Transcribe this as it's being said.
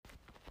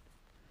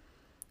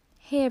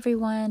Hey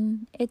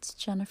everyone, it's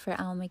Jennifer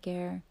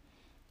Almaguer.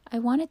 I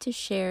wanted to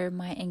share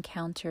my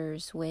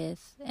encounters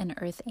with an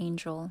earth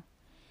angel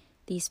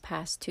these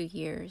past 2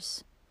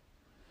 years.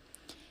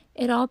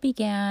 It all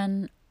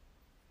began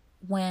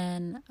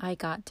when I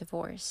got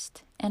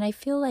divorced, and I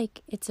feel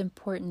like it's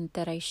important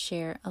that I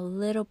share a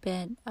little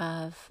bit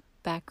of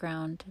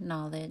background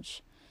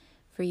knowledge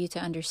for you to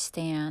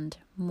understand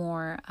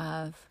more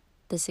of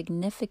the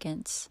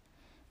significance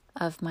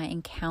of my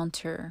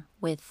encounter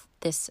with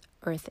this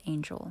earth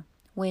angel,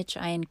 which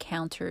I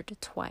encountered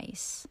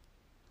twice.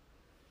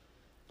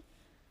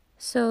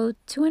 So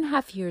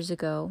 2.5 years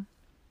ago,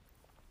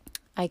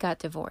 I got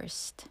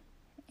divorced,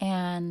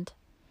 and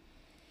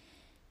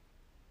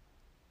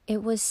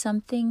it was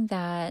something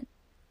that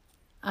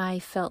I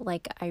felt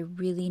like I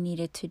really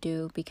needed to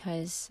do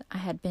because I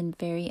had been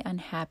very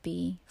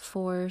unhappy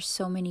for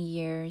so many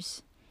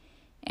years,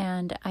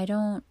 and I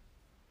don't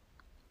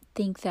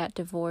think that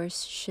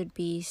divorce should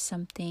be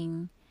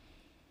something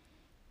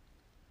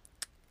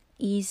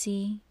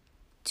easy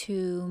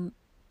to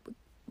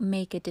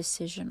make a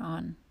decision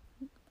on.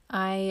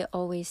 I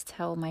always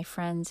tell my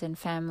friends and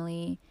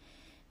family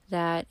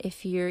that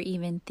if you're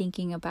even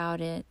thinking about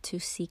it, to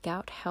seek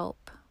out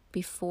help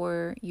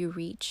before you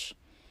reach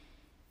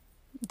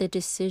the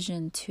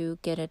decision to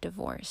get a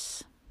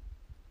divorce.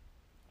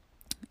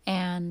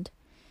 And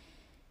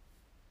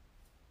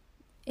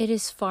it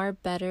is far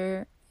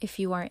better if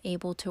you are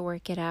able to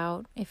work it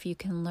out, if you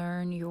can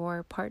learn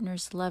your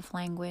partner's love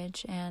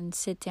language and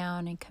sit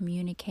down and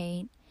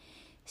communicate,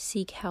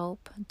 seek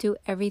help, do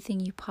everything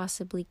you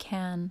possibly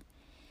can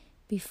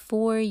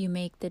before you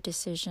make the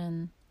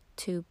decision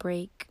to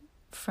break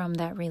from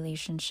that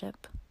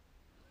relationship.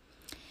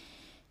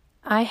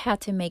 I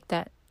had to make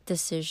that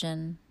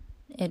decision.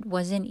 It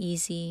wasn't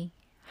easy.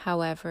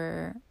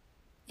 However,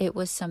 it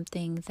was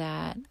something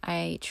that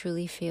I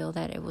truly feel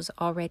that it was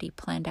already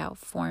planned out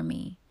for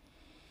me.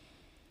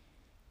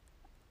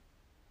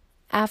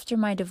 After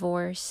my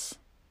divorce,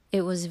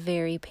 it was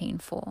very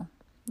painful.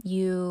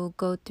 You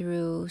go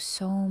through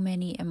so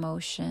many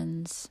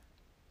emotions: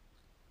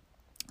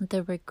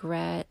 the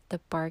regret,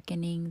 the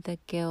bargaining, the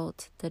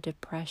guilt, the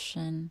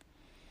depression.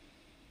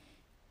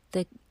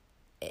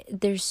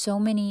 There's so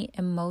many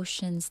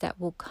emotions that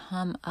will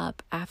come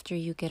up after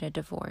you get a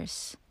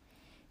divorce.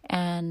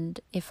 And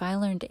if I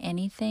learned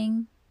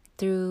anything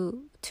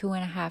through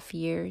 2.5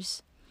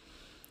 years,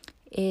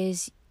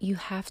 is you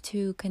have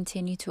to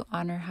continue to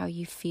honor how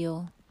you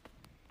feel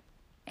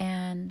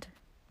and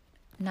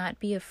not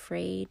be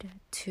afraid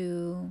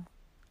to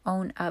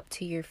own up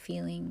to your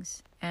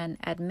feelings and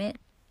admit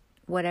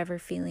whatever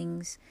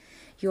feelings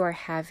you are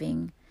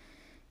having.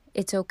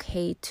 It's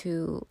okay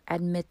to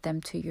admit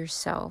them to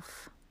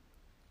yourself.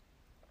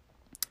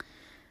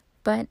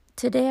 But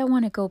today I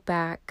want to go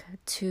back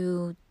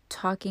to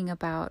talking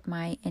about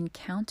my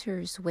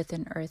encounters with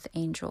an earth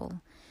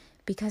angel,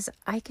 because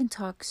I can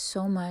talk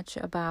so much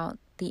about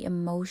the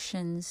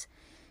emotions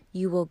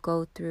you will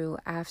go through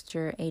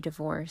after a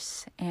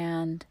divorce,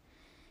 and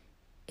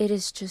it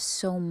is just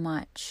so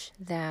much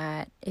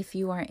that if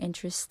you are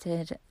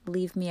interested,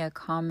 leave me a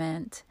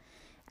comment,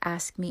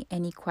 ask me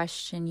any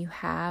question you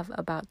have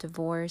about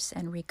divorce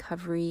and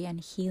recovery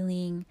and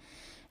healing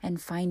and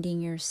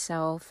finding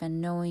yourself and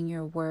knowing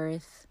your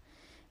worth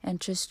and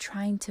just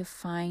trying to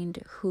find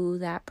who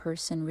that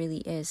person really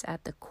is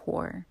at the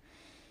core.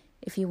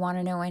 If you want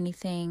to know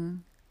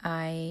anything,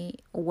 I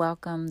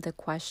welcome the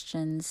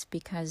questions,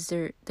 because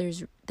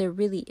there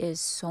really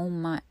is so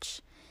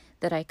much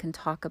that I can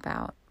talk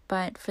about.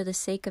 But for the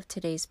sake of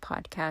today's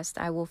podcast,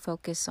 I will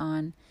focus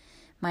on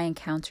my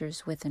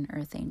encounters with an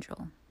earth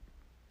angel.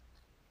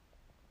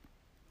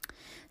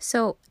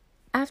 So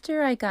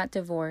after I got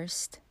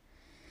divorced,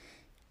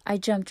 I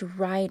jumped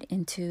right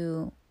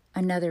into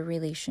another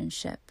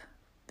relationship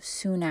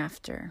soon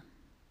after.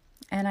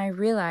 And I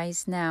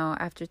realize now,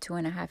 after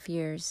 2.5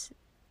 years,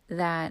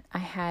 that I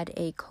had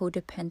a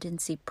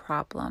codependency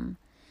problem,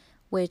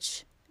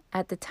 which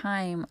at the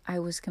time I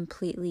was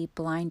completely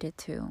blinded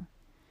to.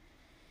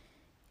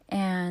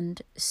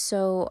 And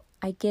so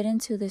I get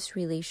into this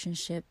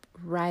relationship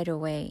right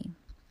away.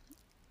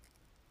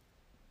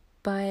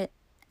 But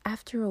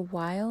after a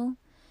while,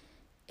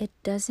 it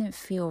doesn't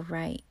feel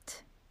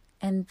right.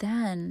 And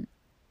then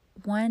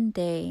one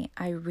day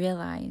I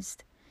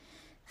realized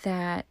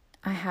that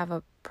I have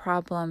a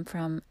problem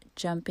from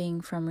jumping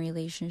from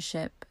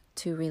relationship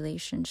to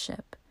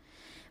relationship.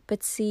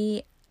 But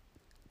see,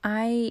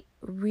 I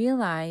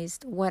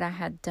realized what I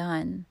had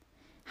done.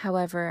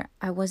 However,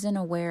 I wasn't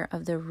aware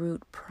of the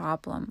root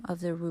problem, of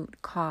the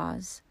root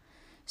cause.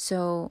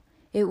 So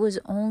it was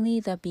only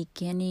the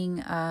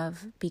beginning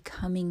of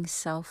becoming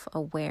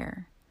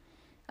self-aware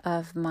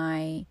of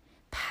my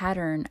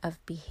pattern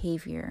of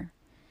behavior,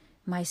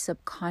 my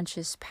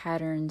subconscious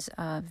patterns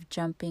of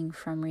jumping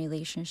from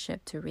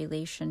relationship to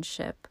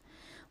relationship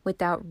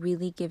without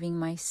really giving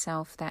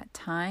myself that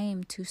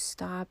time to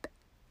stop,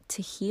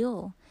 to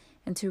heal,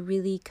 and to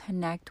really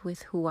connect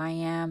with who I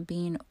am,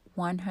 being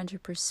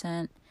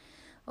 100%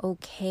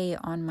 okay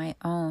on my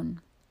own.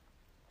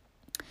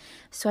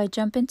 So I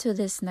jump into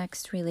this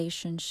next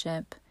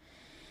relationship,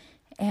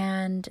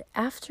 and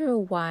after a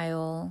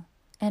while,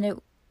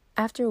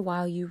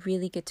 you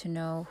really get to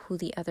know who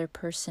the other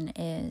person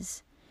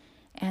is.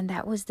 And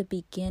that was the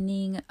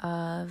beginning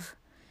of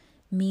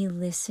me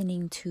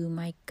listening to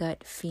my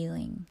gut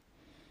feeling.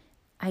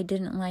 I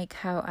didn't like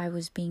how I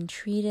was being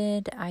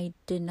treated. I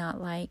did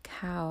not like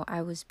how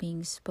I was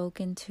being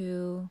spoken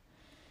to.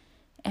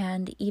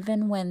 And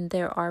even when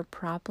there are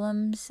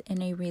problems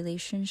in a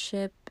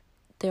relationship,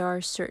 there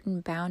are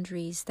certain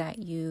boundaries that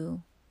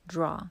you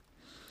draw.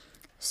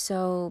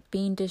 So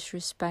being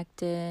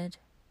disrespected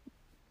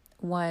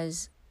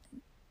was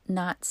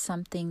not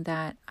something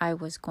that I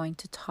was going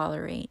to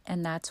tolerate.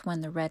 And that's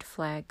when the red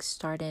flags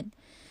started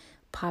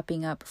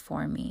popping up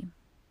for me.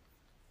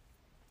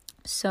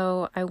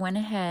 So I went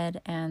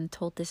ahead and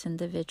told this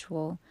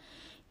individual,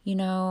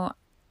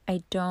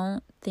 I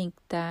don't think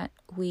that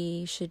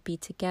we should be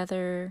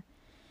together,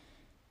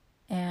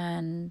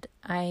 and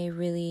I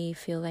really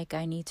feel like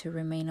I need to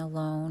remain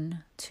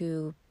alone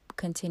to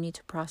continue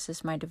to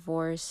process my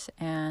divorce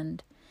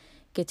and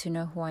get to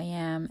know who I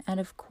am. And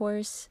of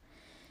course,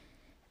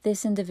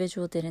 this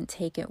individual didn't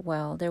take it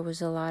well. There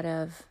was a lot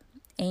of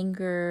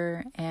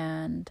anger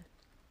and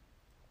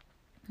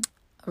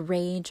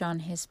rage on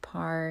his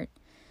part.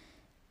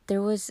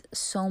 There was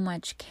so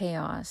much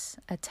chaos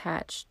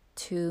attached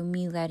to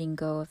me letting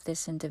go of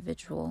this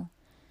individual.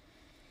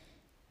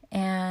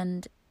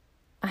 And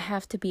I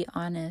have to be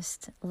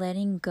honest,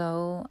 letting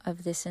go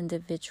of this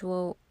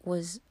individual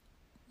was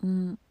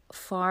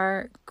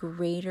far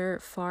greater,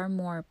 far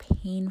more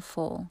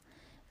painful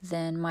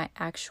than my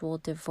actual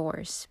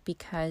divorce,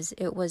 because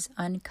it was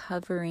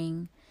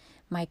uncovering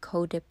my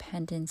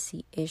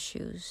codependency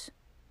issues.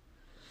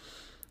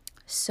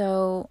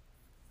 So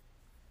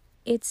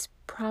it's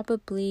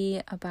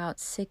probably about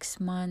 6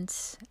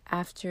 months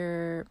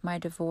after my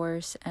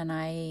divorce and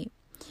I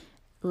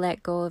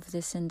let go of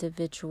this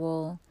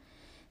individual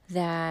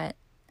that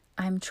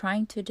I'm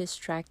trying to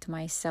distract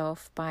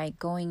myself by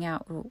going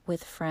out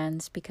with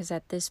friends, because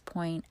at this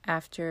point,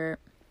 after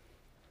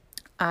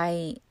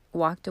I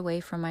walked away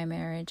from my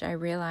marriage, I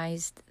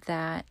realized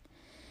that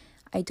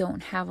I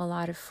don't have a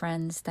lot of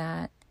friends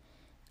that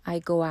I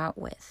go out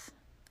with.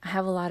 I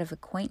have a lot of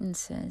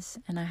acquaintances,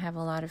 and I have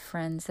a lot of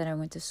friends that I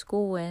went to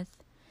school with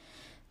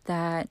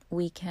that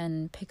we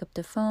can pick up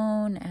the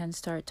phone and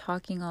start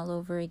talking all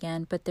over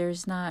again, but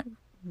there's not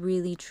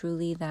really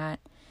truly that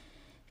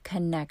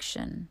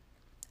connection.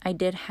 I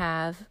did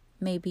have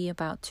maybe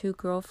about 2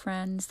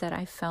 girlfriends that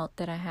I felt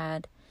that I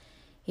had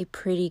a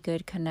pretty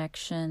good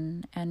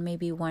connection, and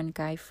maybe 1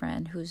 guy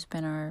friend who's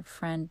been our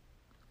friend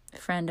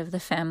of the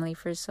family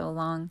for so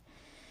long.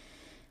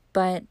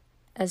 But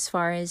as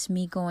far as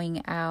me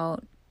going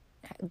out,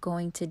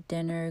 going to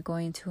dinner,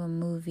 going to a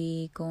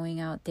movie, going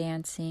out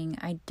dancing,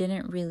 I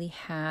didn't really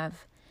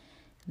have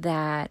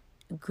that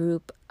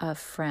group of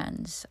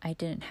friends. I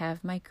didn't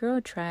have my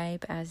girl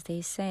tribe, as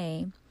they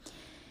say.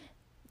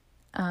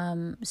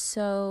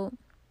 So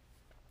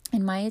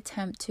in my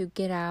attempt to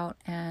get out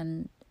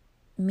and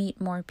meet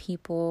more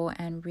people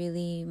and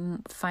really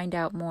find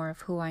out more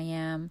of who I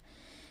am,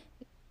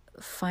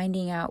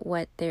 finding out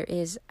what there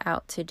is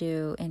out to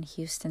do in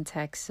Houston,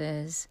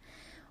 Texas,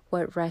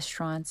 what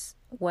restaurants,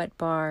 what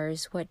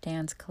bars, what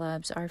dance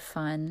clubs are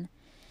fun.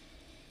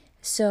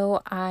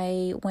 So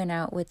I went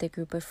out with a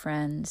group of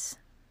friends.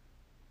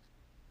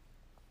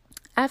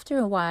 After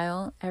a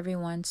while,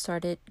 everyone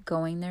started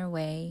going their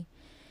way,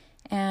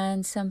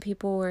 and some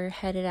people were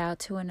headed out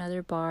to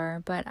another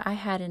bar, but I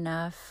had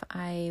enough.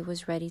 I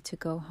was ready to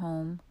go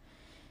home.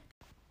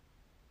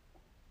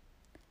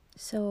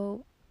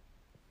 So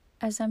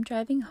as I'm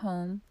driving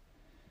home,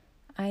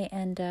 I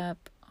end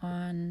up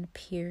on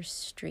Pierce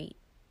Street.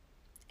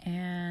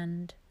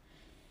 And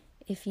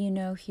if you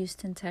know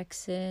Houston,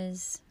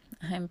 Texas,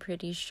 I'm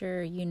pretty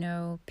sure you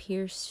know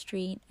Pierce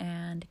Street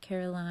and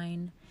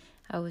Caroline.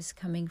 I was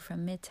coming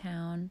from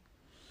Midtown.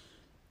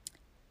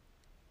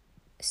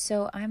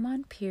 So I'm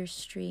on Pierce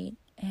Street,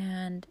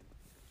 and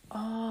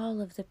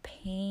all of the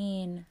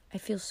pain, I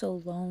feel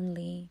so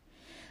lonely.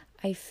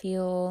 I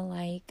feel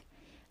like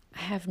I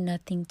have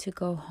nothing to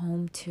go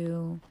home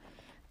to.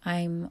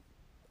 I'm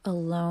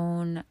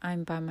alone.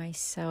 I'm by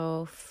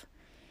myself.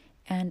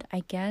 And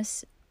I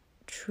guess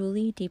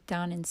truly deep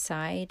down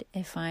inside,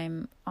 if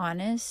I'm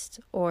honest,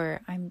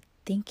 or I'm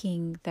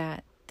thinking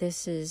that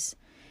this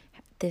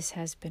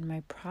has been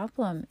my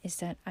problem, is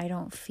that I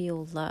don't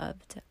feel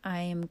loved. I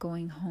am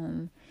going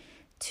home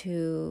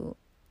to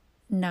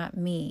not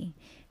me,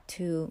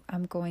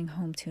 I'm going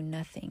home to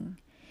nothing.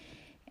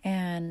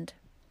 And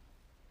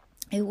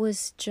it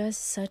was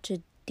just such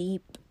a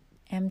deep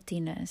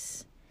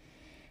emptiness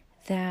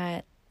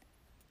that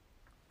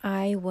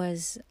I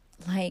was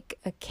like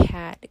a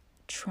cat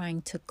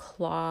trying to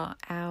claw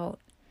out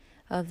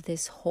of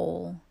this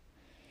hole.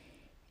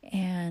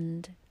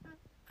 And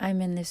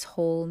I'm in this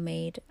hole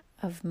made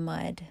of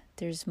mud.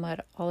 There's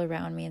mud all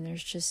around me, and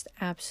there's just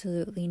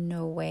absolutely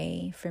no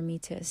way for me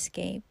to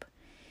escape.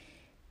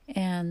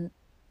 And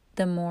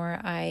the more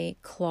I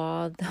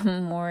claw,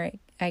 the more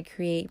I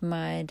create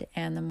mud,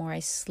 and the more I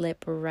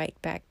slip right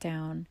back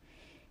down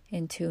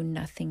into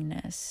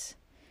nothingness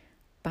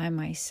by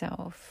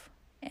myself,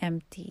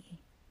 empty,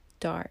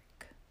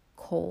 dark,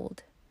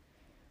 cold.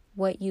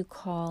 What you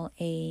call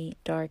a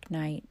dark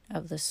night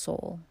of the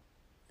soul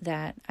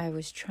that I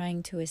was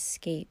trying to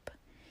escape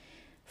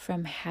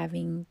from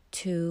having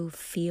to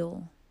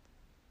feel.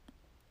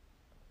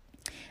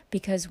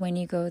 Because when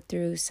you go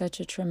through such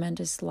a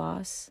tremendous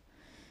loss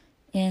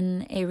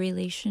in a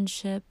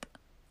relationship,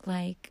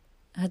 like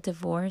a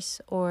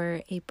divorce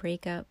or a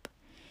breakup,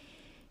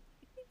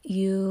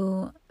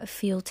 you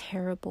feel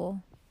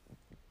terrible.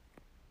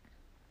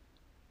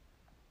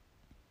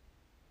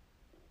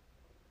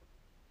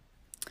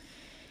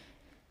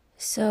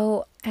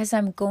 So as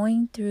I'm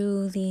going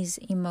through these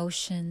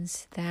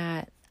emotions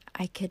that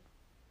I can't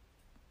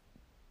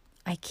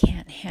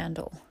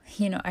handle,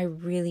 I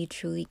really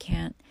truly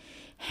can't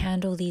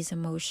handle these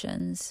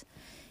emotions,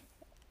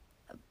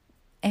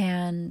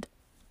 and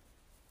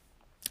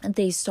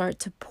they start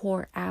to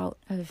pour out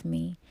of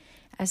me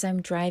as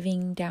I'm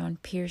driving down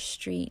Pierce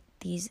Street.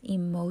 These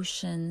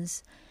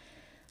emotions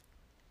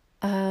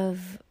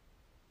of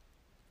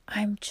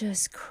I'm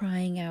just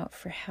crying out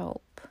for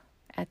help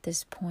at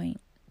this point.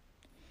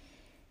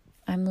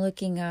 I'm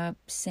looking up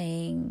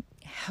saying,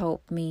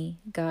 help me,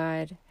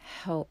 God,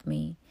 help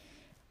me.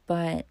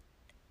 But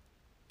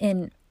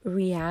in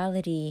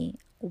reality,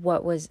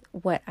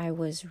 what I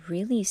was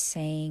really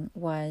saying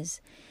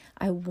was,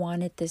 I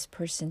wanted this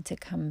person to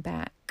come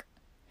back.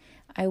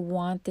 I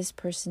want this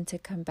person to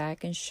come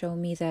back and show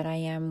me that I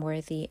am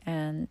worthy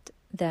and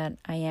that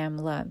I am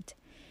loved.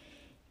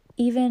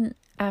 Even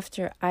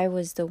after I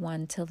was the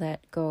one to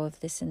let go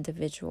of this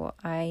individual,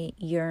 I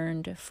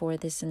yearned for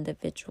this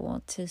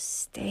individual to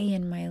stay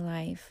in my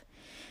life,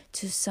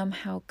 to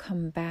somehow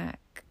come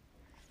back.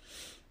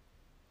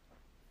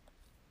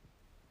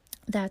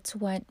 That's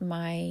what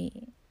my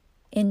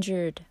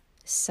injured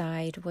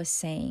side was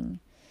saying.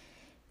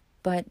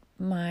 But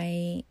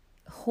my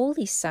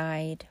holy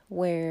side,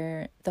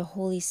 where the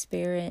Holy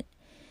Spirit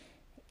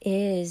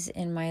is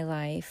in my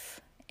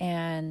life,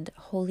 and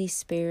Holy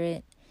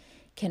Spirit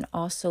can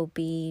also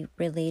be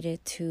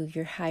related to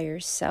your higher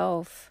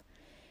self,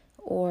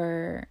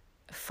 or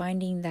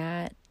finding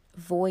that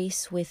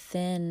voice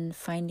within,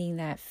 finding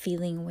that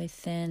feeling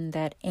within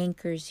that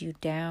anchors you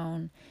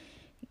down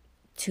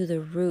to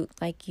the root,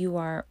 like you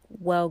are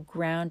well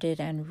grounded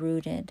and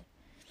rooted.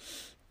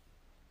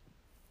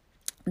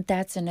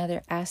 That's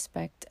another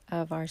aspect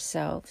of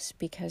ourselves,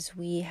 because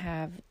we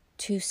have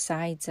two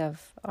sides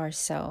of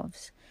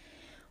ourselves.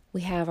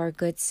 We have our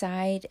good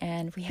side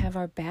and we have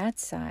our bad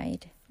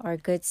side. Our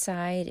good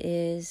side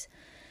is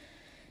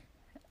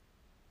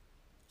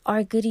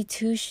our goody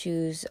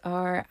two-shoes,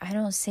 I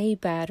don't say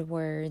bad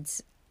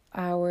words,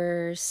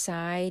 our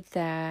side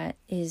that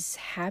is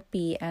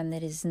happy and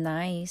that is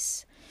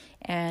nice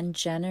and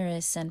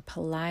generous and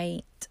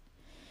polite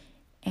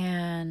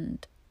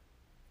and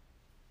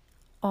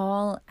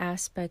all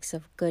aspects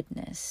of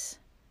goodness.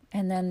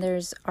 And then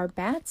there's our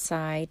bad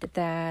side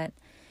that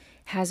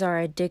has our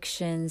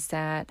addictions,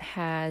 that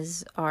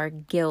has our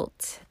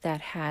guilt,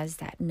 that has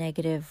that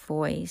negative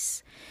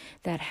voice,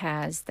 that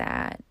has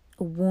that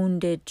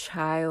wounded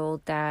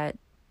child that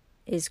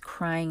is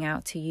crying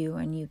out to you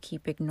and you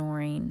keep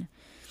ignoring,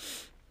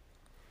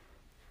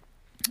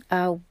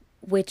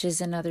 which is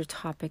another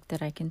topic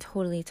that I can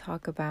totally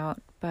talk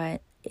about,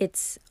 but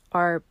it's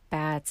our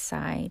bad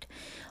side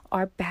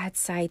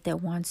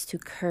that wants to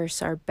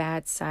curse, our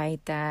bad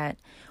side that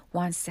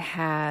wants to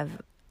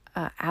have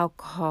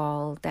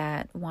alcohol,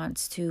 that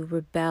wants to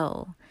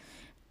rebel.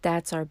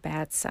 That's our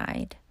bad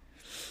side.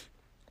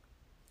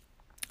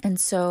 And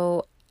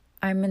so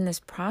I'm in this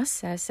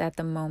process at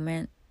that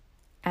moment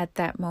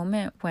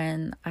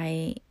when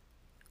I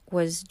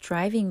was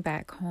driving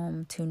back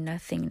home to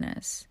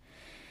nothingness.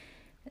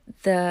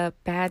 The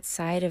bad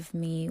side of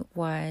me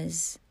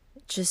was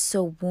just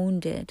so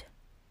wounded,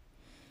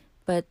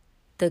 but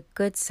the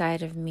good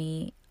side of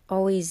me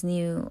always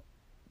knew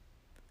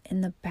in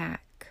the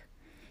back,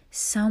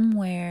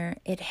 somewhere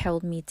it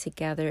held me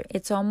together.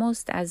 It's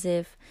almost as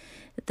if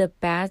the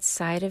bad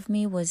side of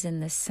me was in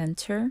the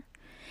center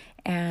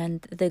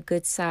and the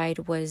good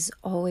side was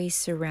always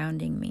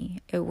surrounding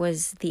me. It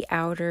was the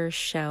outer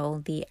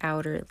shell, the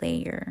outer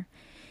layer.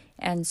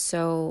 And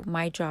so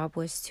my job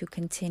was to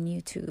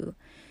continue to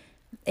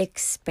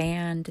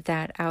expand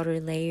that outer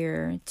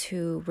layer,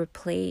 to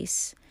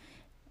replace,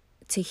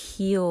 to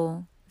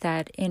heal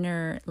that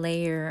inner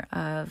layer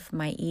of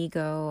my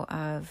ego,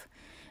 of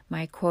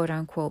my quote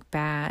unquote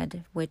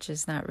bad, which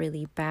is not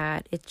really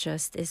bad. It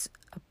just is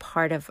a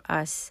part of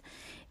us.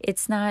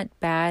 It's not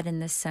bad in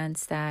the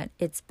sense that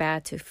it's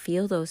bad to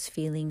feel those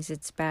feelings.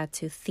 It's bad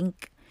to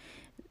think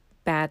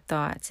bad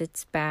thoughts.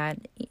 It's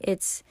bad.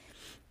 It's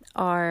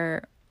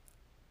our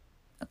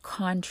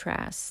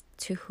contrast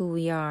to who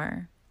we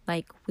are.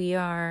 Like, we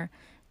are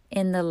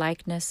in the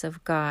likeness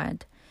of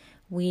God.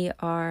 We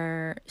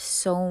are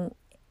so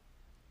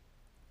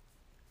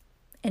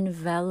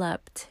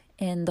enveloped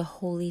in the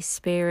Holy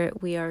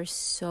Spirit. We are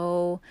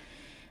so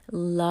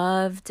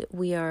loved,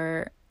 we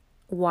are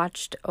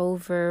watched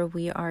over,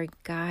 we are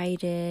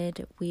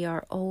guided, we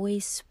are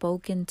always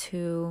spoken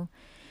to.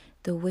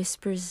 The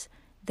whispers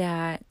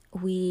that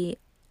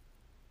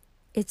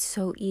it's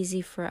so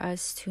easy for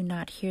us to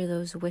not hear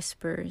those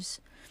whispers.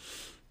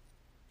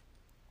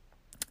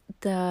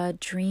 The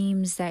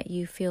dreams that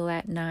you feel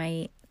at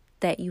night,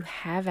 that you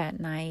have at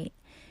night,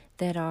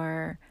 that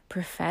are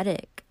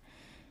prophetic,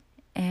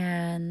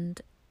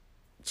 and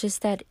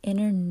just that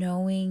inner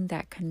knowing,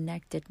 that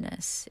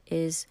connectedness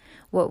is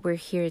what we're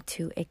here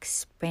to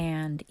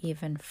expand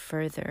even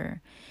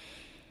further.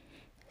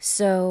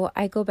 So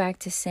I go back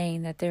to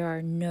saying that there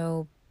are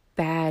no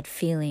bad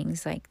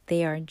feelings, like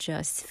they are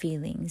just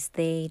feelings.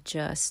 They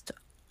just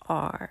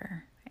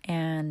are.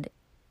 And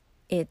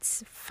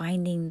it's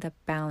finding the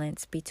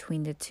balance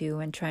between the two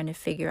and trying to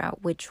figure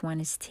out which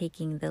one is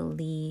taking the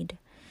lead.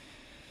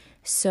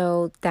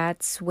 So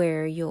that's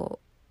where you'll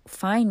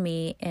find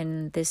me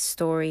in this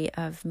story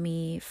of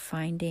me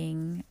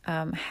finding,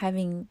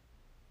 having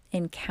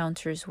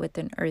encounters with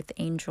an earth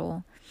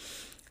angel.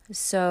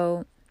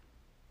 So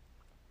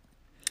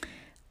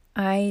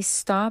I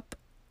stop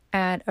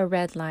at a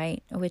red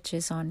light, which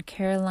is on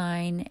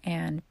Caroline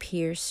and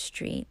Pierce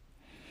Street.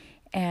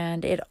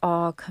 And it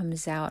all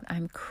comes out.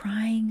 I'm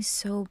crying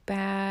so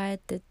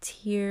bad. The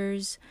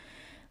tears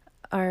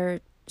are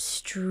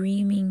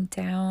streaming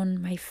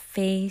down my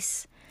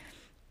face.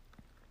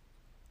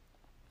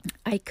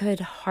 I could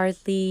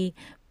hardly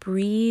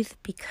breathe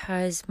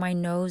because my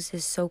nose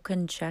is so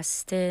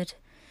congested.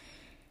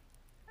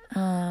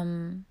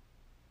 My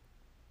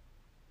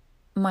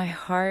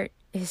heart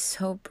is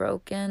so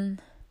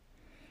broken.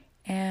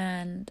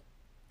 And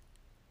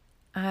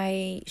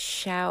I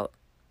shout.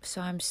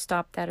 So I'm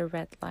stopped at a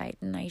red light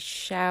and I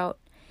shout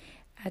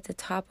at the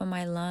top of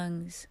my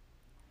lungs.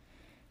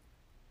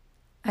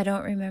 I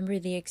don't remember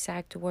the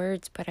exact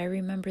words, but I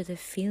remember the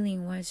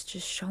feeling was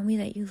just show me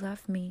that you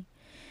love me.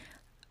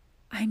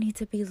 I need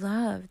to be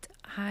loved.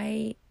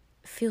 I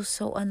feel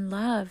so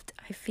unloved.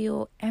 I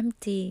feel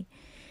empty.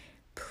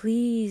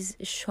 Please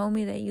show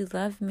me that you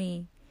love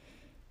me.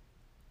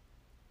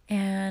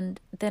 And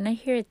then I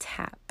hear a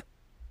tap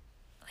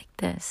like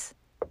this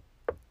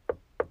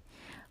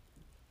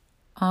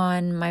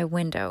on my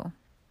window.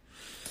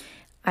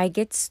 I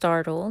get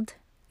startled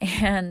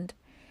and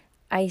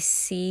I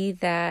see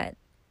that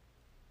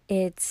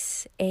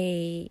it's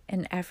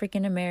an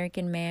African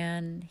American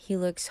man. He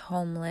looks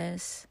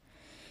homeless.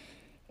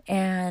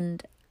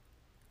 And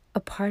a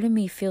part of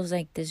me feels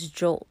like this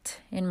jolt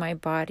in my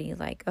body,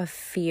 like a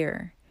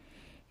fear.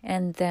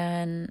 And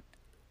then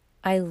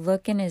I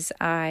look in his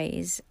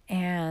eyes,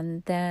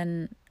 and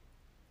then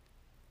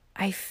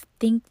I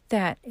think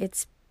that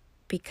it's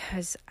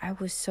because I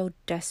was so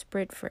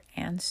desperate for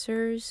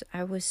answers.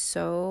 I was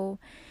so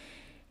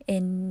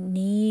in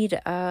need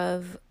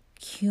of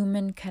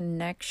human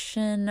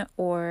connection,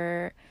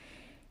 or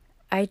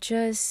I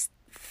just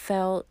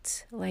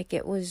felt like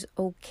it was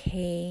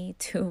okay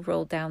to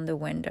roll down the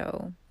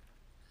window.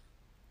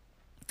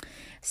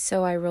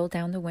 So I roll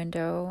down the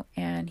window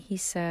and he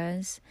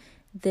says,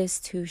 "This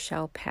too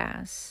shall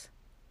pass."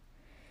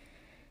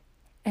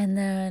 And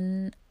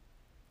then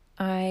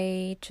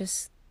I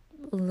just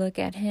look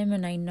at him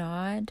and I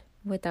nod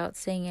without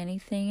saying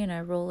anything, and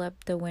I roll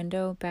up the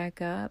window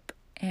back up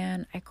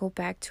and I go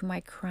back to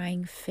my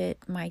crying fit,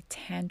 my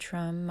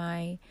tantrum,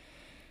 my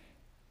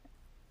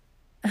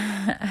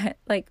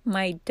like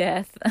my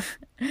death.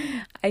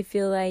 I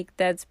feel like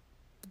that's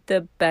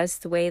the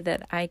best way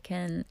that I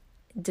can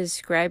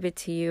describe it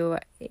to you,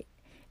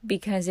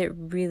 because it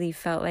really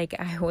felt like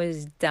I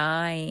was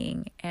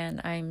dying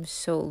and I'm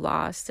so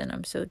lost and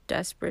I'm so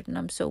desperate and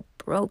I'm so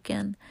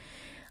broken.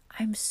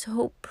 I'm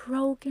so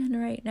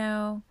broken right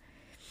now.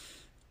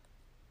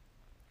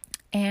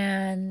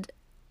 And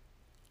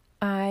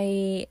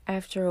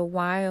after a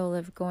while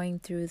of going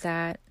through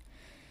that,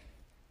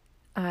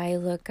 I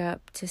look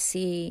up to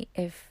see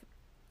if,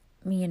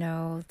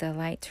 the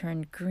light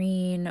turned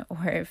green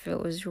or if it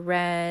was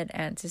red,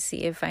 and to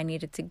see if I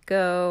needed to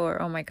go,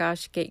 or, oh my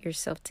gosh, get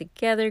yourself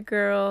together,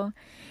 girl.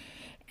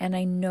 And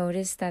I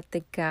noticed that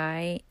the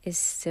guy is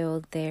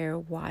still there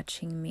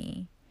watching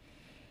me.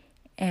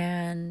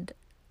 And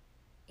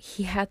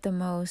he had the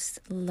most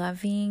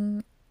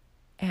loving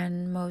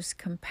and most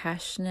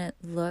compassionate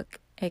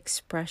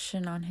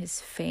expression on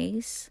his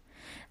face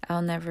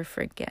I'll never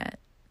forget.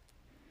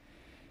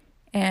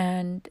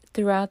 And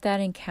throughout that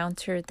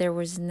encounter, there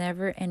was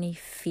never any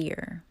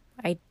fear.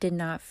 I did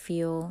not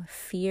feel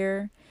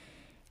fear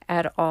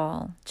at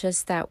all.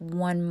 Just that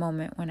one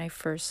moment when I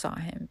first saw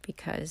him,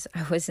 because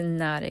I was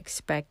not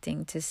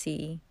expecting to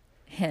see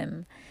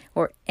him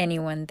or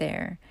anyone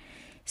there.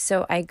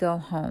 So I go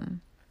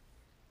home.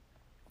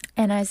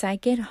 And as I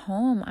get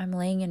home, I'm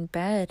laying in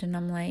bed and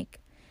I'm like,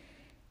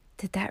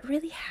 did that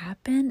really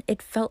happen?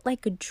 It felt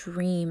like a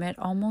dream. It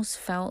almost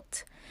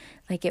felt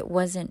like it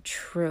wasn't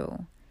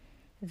true,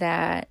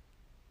 that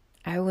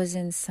I was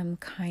in some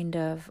kind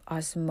of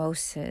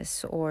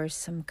osmosis or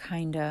some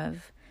kind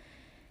of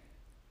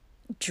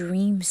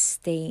dream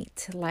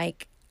state.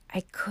 Like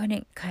I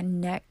couldn't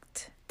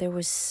connect. There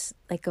was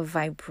like a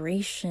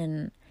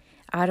vibration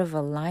out of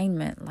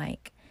alignment.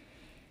 Like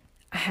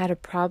I had a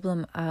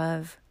problem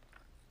of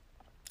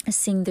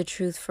seeing the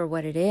truth for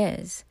what it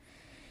is.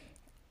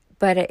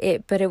 But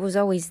it was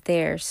always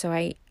there. So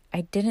I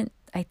didn't,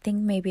 I think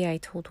maybe I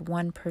told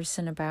one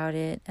person about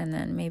it, and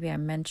then maybe I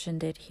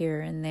mentioned it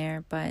here and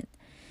there, but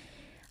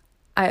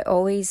I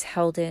always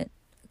held it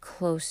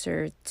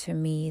closer to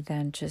me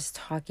than just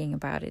talking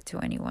about it to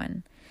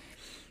anyone.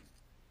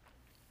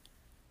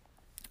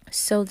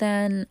 So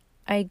then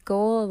I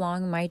go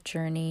along my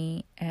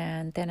journey,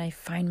 and then I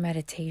find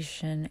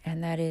meditation,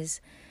 and that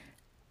is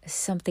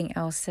something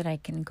else that I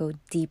can go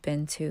deep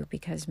into,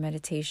 because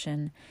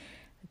meditation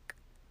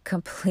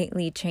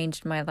completely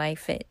changed my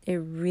life. It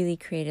really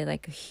created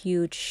like a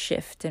huge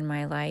shift in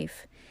my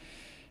life.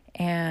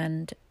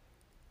 And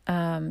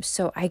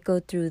so I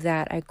go through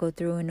that. I go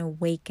through an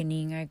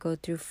awakening. I go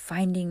through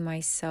finding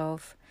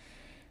myself.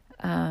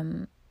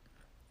 I'm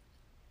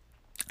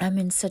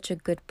in such a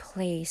good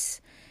place.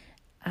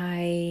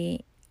 I'm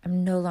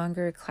no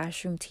longer a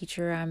classroom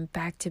teacher. I'm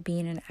back to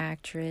being an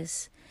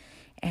actress,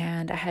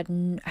 and I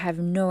have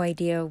no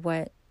idea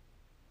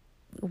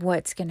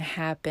what's gonna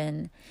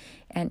happen.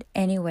 And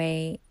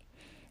anyway,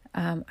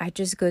 I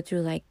just go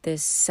through like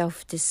this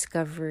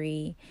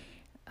self-discovery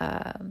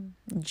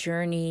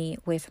journey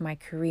with my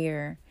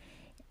career,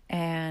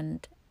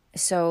 and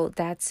so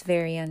that's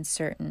very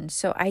uncertain.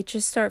 So I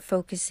just start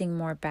focusing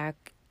more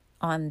back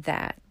on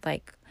that,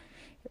 like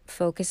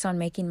focus on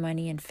making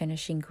money and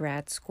finishing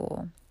grad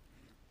school.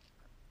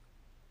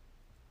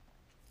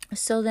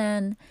 So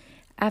then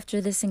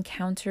after this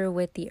encounter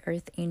with the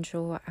earth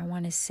angel, I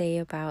want to say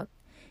about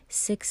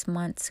 6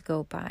 months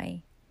go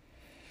by,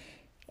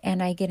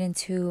 and I get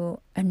into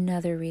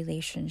another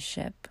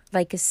relationship,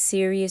 like a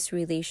serious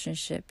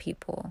relationship,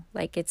 people.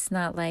 Like, it's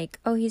not like,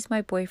 oh, he's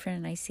my boyfriend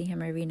and I see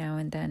him every now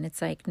and then.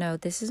 It's like, no,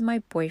 this is my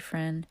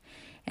boyfriend,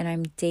 and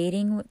I'm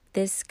dating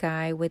this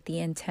guy with the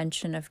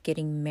intention of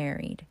getting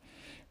married.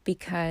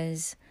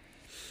 Because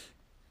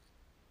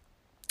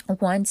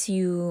once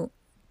you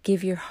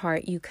give your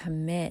heart, you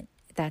commit,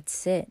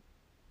 that's it.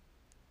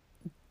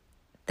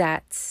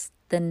 That's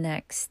the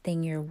next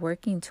thing you're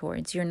working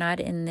towards. You're not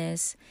in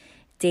this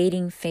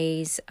dating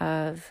phase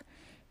of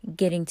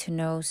getting to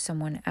know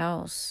someone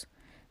else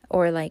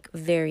or like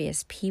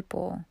various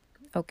people,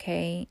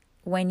 okay?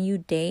 When you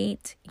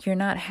date, you're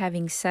not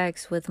having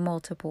sex with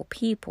multiple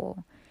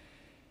people.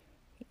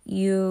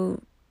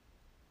 You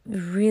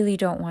really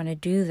don't want to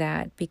do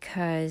that,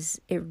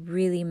 because it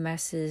really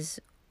messes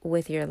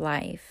with your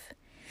life.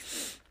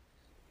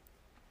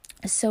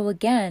 So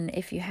again,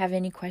 if you have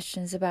any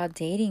questions about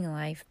dating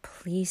life,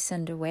 please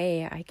send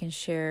away. I can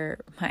share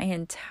my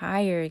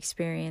entire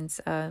experience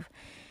of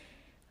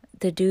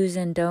the do's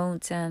and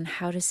don'ts and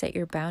how to set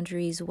your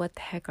boundaries. What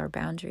the heck are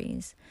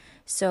boundaries?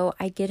 So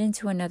I get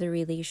into another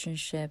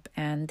relationship,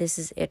 and this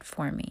is it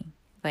for me.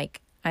 Like,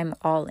 I'm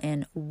all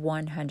in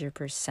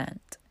 100%.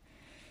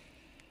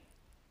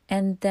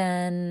 And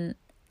then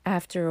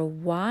after a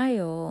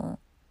while,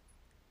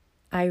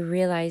 I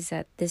realized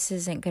that this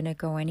isn't going to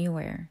go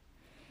anywhere.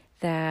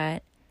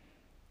 That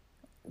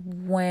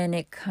when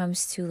it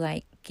comes to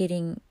like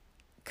getting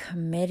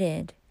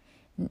committed,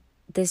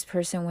 this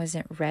person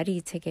wasn't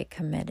ready to get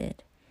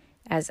committed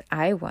as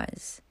I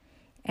was.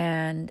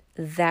 And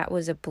that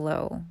was a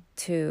blow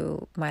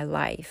to my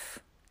life,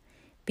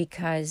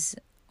 because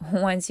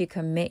once you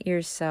commit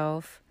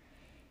yourself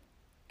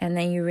and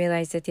then you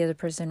realize that the other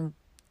person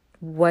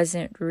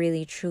wasn't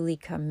really truly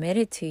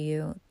committed to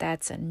you,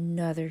 that's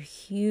another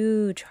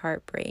huge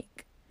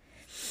heartbreak.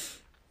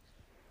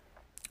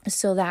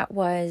 So that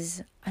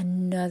was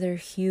another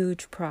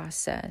huge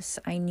process.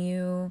 I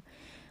knew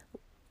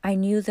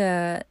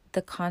the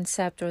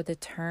concept or the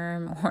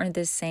term or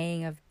the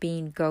saying of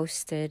being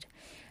ghosted.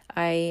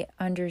 I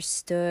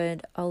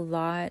understood a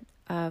lot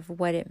of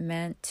what it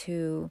meant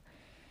to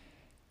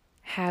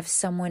have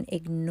someone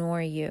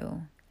ignore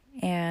you.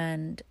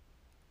 And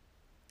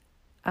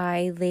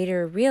I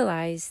later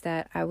realized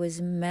that I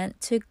was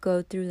meant to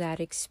go through that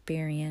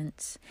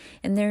experience.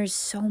 And there's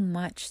so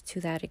much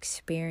to that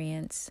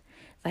experience.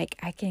 Like,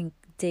 I can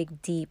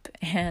dig deep,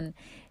 and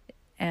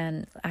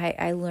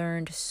I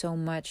learned so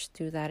much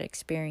through that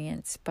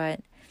experience. But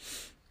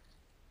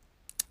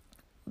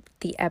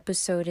the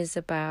episode is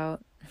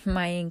about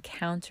my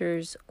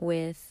encounters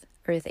with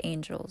earth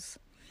angels.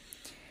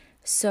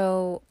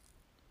 So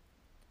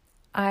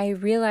I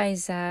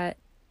realized that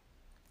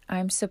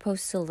I'm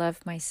supposed to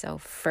love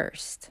myself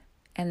first.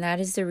 And that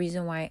is the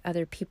reason why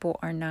other people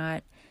are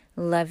not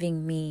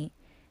loving me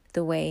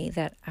the way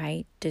that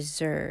I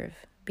deserve.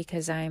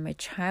 Because I am a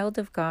child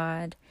of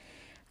God.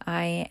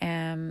 I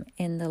am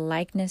in the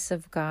likeness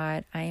of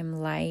God. I am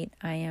light.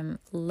 I am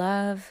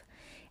love,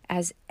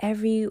 as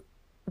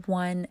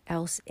everyone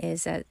else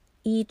is. As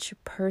each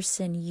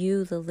person,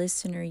 you, the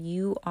listener,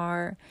 you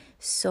are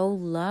so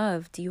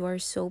loved. You are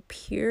so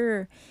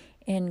pure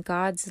in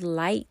God's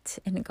light,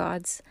 in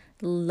God's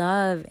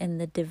love, in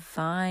the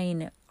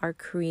divine, our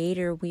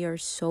creator. We are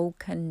so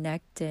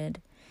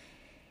connected.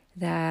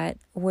 that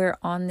we're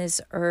on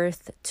this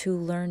earth to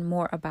learn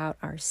more about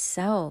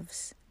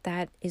ourselves.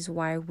 That is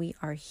why we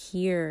are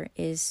here,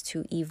 is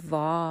to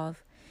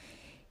evolve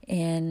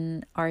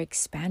in our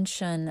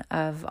expansion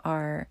of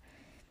our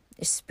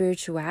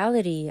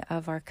spirituality,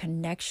 of our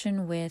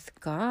connection with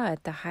God,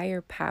 the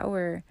higher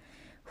power,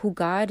 who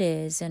God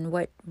is, and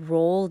what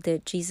role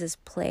did Jesus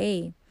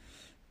play,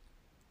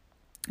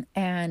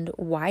 and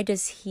why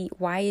is he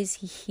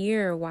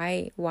here?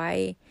 Why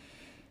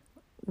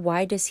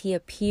does he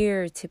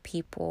appear to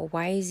people?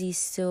 Why is he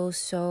still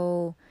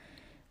so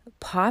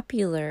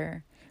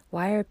popular?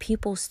 Why are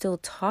people still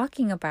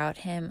talking about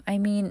him? I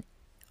mean,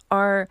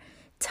 our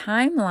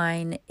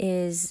timeline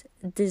is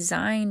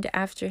designed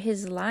after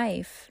his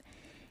life,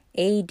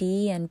 AD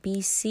and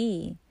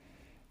BC.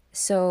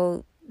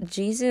 So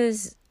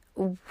Jesus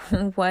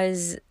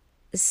was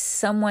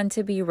someone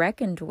to be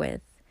reckoned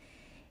with.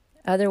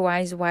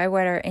 Otherwise, why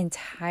would our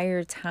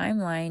entire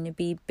timeline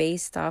be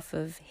based off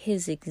of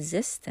his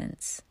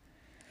existence?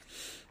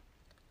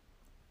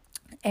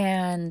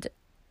 And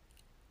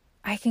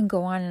I can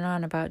go on and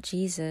on about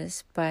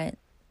Jesus, but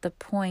the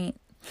point,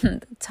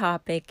 the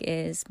topic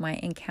is my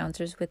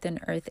encounters with an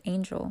earth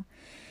angel.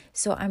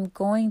 So I'm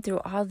going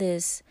through all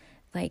this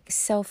like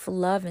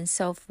self-love and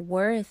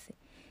self-worth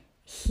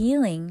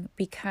healing,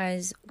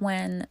 because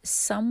when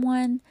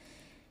someone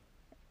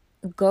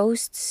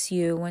ghosts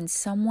you, when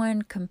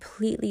someone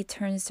completely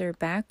turns their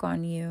back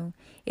on you,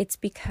 it's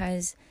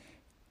because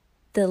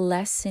the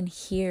lesson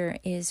here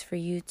is for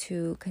you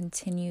to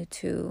continue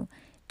to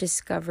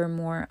discover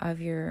more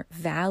of your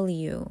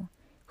value.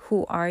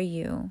 Who are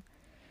you?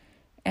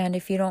 And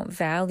if you don't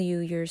value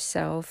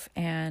yourself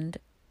and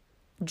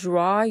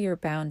draw your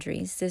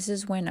boundaries, this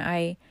is when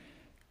I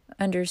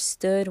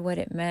understood what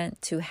it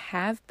meant to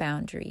have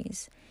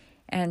boundaries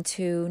and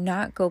to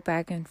not go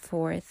back and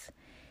forth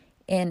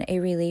in a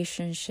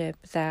relationship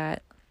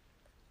that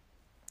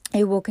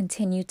it will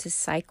continue to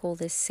cycle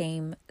the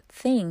same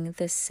thing,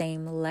 the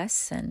same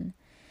lesson.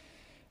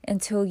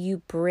 Until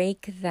you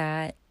break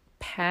that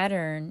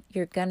pattern,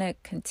 you're going to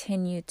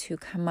continue to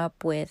come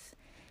up with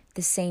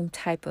the same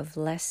type of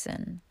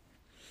lesson.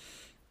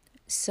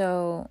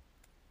 So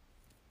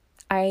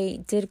I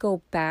did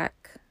go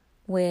back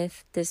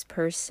with this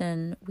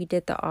person. We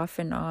did the off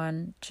and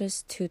on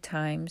just 2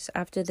 times.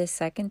 After the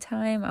second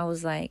time, I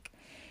was like,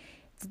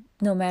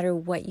 no matter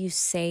what you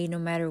say, no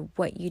matter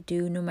what you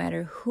do, no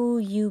matter who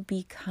you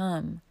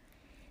become,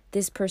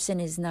 this person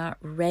is not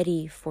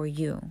ready for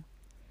you.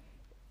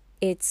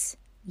 It's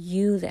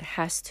you that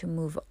has to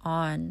move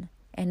on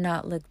and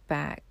not look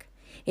back.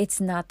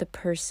 It's not the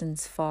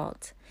person's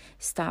fault.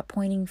 Stop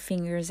pointing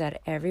fingers at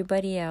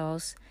everybody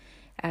else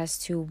as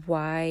to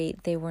why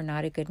they were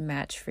not a good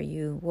match for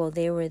you. Well,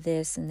 they were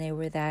this and they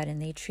were that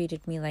and they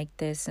treated me like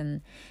this,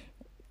 and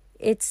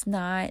it's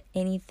not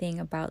anything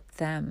about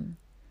them.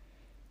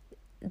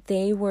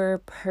 They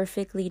were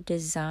perfectly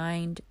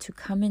designed to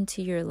come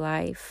into your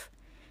life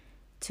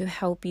to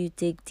help you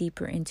dig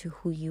deeper into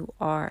who you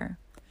are.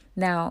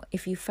 Now,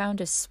 if you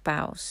found a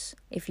spouse,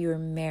 if you were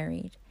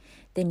married,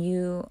 then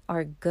you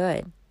are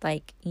good.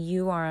 Like,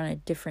 you are on a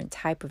different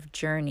type of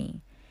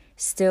journey.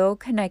 Still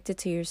connected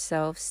to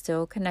yourself,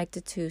 still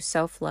connected to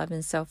self-love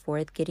and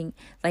self-worth, getting,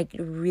 like,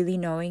 really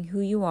knowing who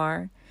you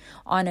are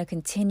on a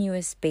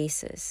continuous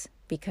basis,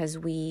 because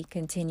we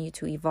continue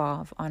to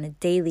evolve on a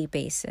daily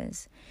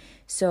basis.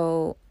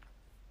 So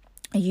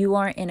you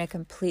are in a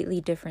completely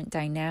different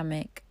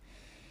dynamic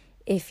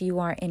if you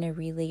are in a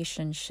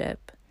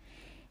relationship.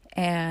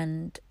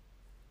 And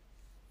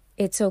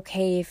it's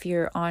okay if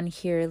you're on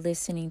here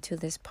listening to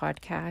this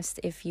podcast,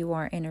 if you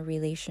are in a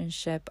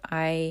relationship.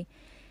 I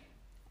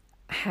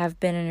have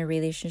been in a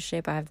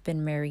relationship. I've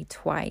been married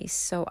twice.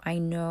 So I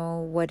know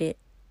what it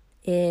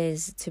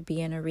is to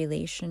be in a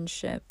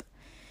relationship.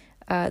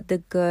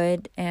 The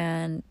good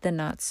and the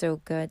not so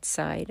good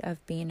side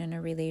of being in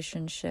a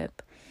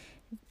relationship.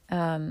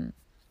 But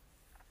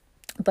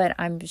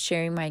I'm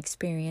sharing my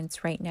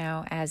experience right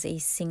now as a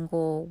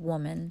single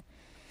woman.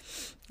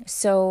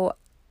 So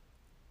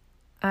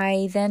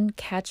I then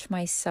catch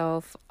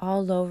myself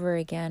all over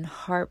again,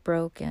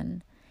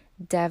 heartbroken,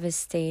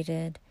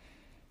 devastated,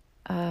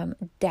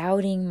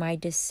 doubting my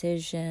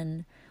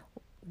decision,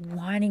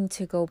 wanting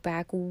to go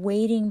back,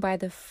 waiting by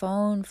the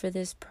phone for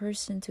this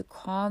person to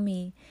call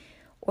me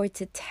or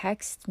to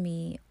text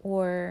me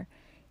or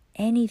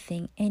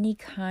anything, any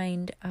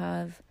kind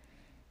of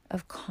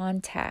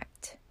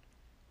contact.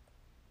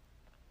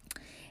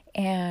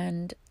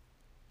 And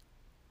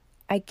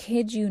I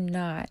kid you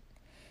not,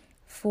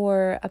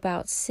 for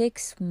about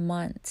 6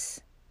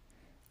 months,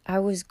 I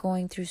was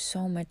going through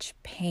so much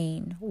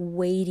pain,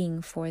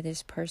 waiting for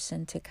this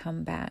person to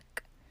come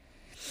back.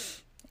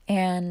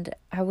 And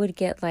I would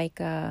get like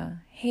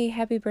a, hey,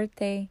 happy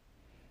birthday,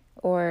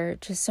 or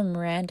just some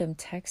random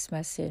text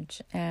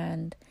message,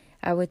 and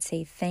I would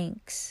say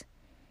thanks.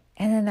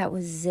 And then that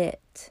was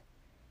it.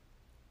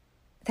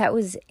 That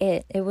was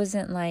it. It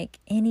wasn't like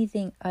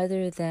anything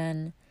other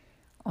than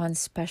on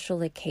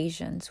special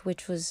occasions,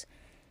 which was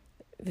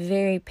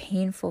very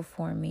painful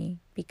for me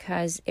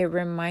because it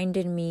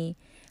reminded me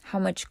how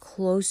much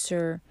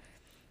closer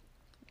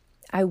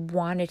I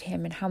wanted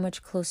him and how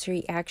much closer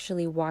he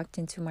actually walked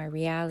into my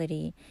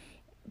reality.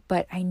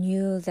 But I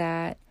knew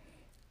that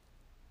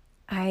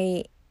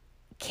I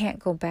can't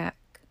go back.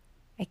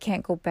 I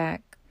can't go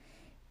back.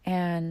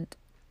 And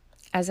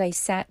as I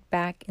sat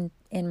back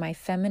in my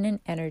feminine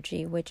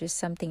energy, which is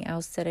something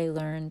else that I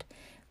learned,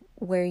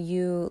 where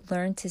you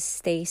learn to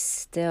stay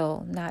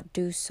still, not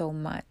do so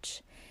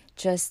much,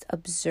 just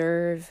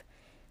observe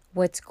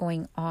what's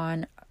going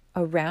on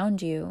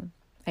around you.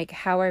 Like,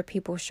 how are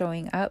people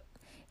showing up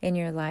in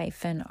your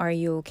life, and are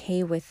you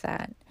okay with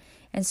that?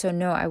 And so,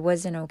 no, I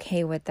wasn't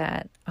okay with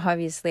that.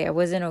 Obviously, I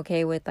wasn't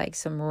okay with like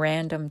some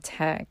random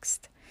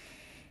text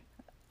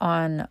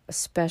on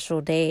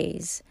special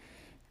days.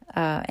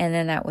 And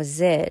then that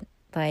was it.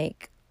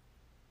 Like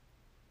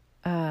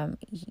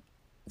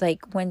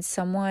when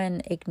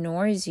someone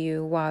ignores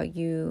you while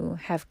you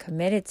have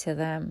committed to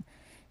them,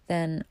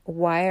 then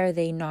why are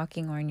they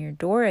knocking on your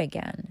door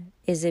again?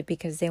 Is it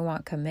because they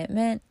want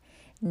commitment?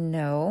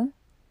 No.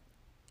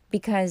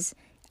 Because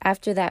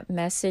after that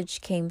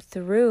message came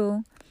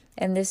through,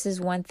 and this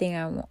is one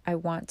thing I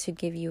want to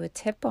give you a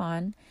tip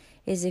on,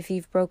 is if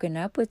you've broken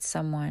up with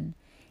someone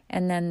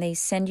and then they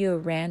send you a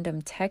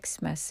random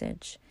text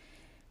message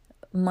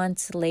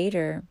months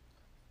later,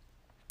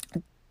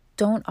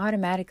 don't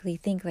automatically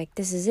think like,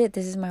 this is it.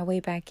 This is my way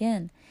back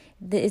in.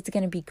 It's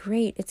going to be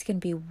great. It's going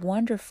to be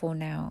wonderful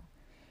now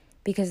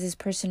because this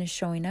person is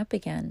showing up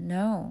again.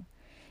 No,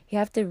 you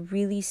have to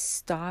really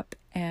stop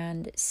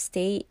and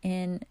stay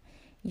in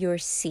your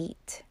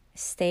seat.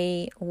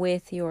 Stay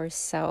with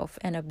yourself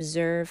and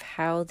observe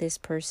how this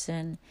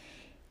person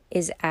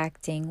is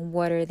acting.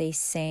 What are they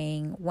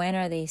saying? When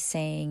are they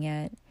saying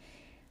it?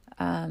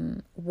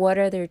 What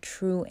are their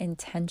true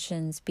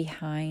intentions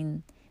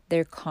behind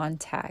their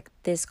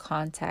this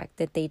contact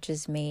that they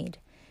just made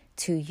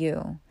to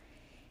you?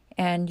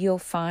 And you'll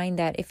find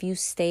that if you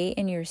stay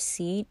in your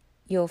seat,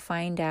 you'll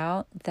find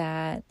out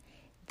that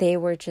they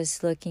were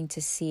just looking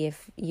to see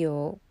if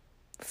you'll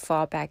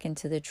fall back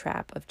into the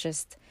trap of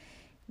just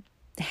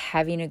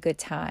having a good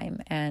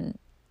time and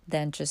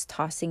then just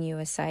tossing you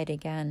aside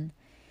again.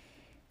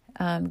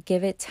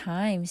 Give it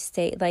time.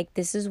 Stay, like,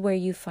 this is where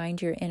you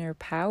find your inner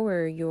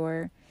power,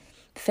 your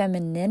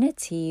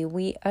femininity.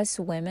 Us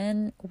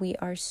women, we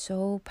are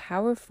so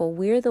powerful.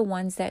 We're the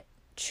ones that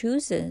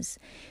chooses.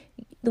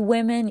 The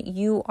women,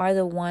 you are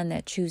the one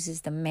that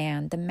chooses the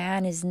man. The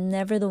man is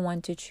never the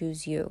one to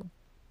choose you.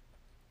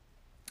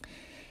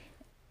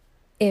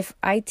 If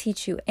I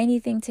teach you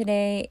anything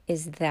today,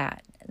 is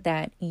that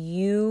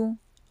you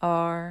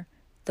are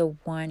the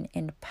one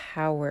in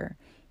power.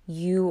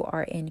 You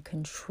are in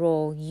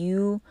control.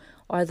 You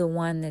are the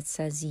one that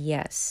says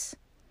yes.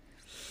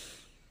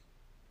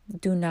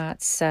 Do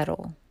not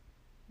settle.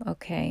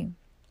 Okay?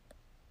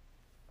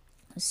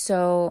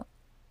 So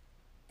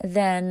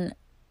then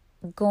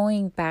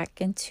going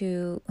back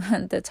into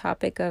the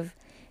topic of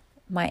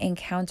my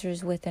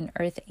encounters with an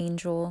earth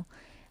angel,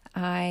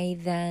 I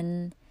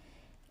then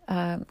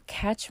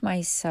catch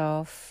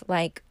myself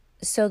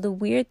so the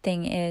weird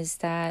thing is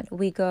that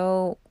we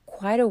go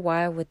quite a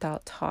while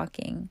without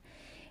talking.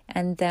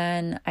 And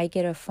then I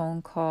get a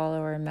phone call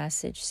or a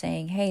message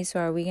saying, hey, so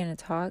are we going to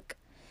talk?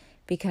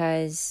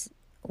 Because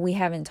we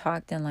haven't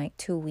talked in like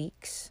 2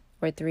 weeks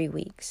or 3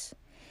 weeks.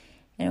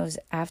 And it was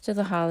after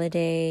the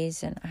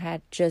holidays, and I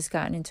had just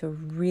gotten into a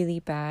really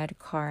bad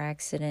car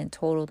accident,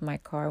 totaled my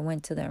car,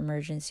 went to the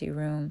emergency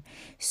room.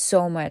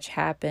 So much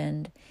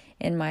happened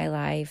in my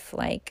life.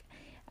 Like,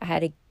 I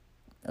had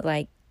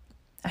to,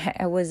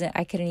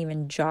 I couldn't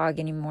even jog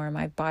anymore.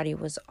 My body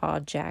was all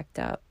jacked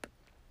up.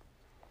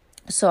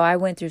 So I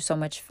was going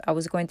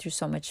through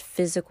so much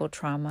physical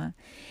trauma.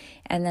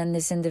 And then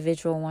this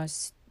individual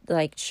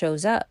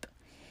shows up.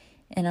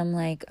 And I'm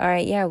like, all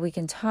right, yeah, we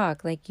can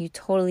talk. Like, you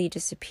totally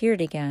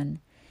disappeared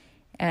again.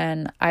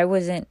 And I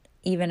wasn't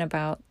even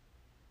about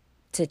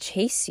to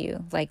chase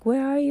you. Like,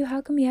 where are you?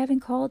 How come you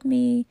haven't called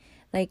me?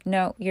 Like,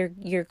 no,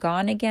 you're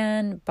gone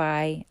again.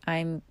 Bye.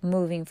 I'm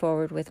moving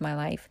forward with my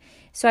life.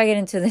 So I get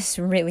into this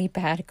really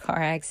bad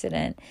car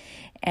accident.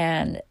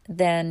 And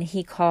then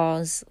he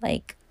calls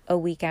like a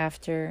week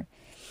after.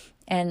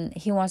 And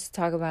he wants to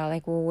talk about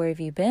like, well, where have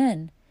you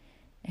been?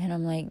 And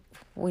I'm like,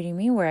 what do you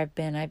mean where I've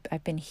been?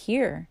 I've been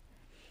here.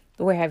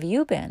 Where have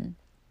you been?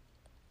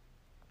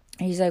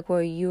 And he's like,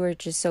 well, you were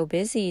just so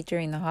busy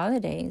during the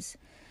holidays.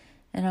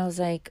 And I was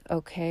like,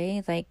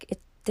 okay, like it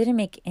didn't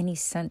make any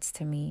sense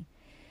to me.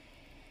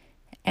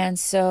 And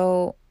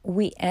so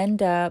we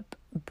end up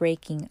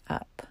breaking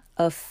up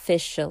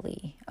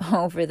officially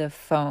over the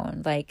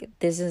phone. Like,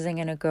 this isn't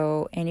going to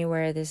go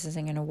anywhere. This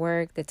isn't going to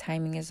work. The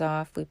timing is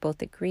off. We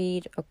both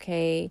agreed.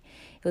 Okay.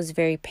 It was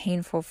very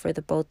painful for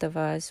the both of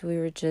us. We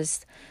were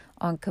just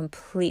on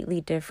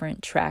completely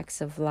different tracks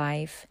of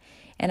life.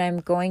 And I'm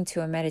going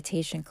to a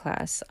meditation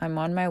class. I'm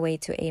on my way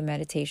to a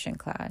meditation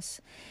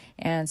class.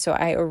 And so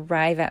I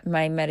arrive at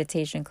my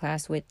meditation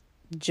class with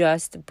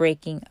just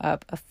breaking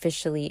up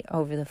officially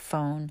over the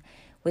phone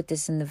with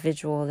this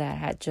individual that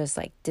had just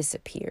like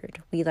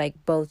disappeared. We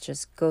like both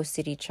just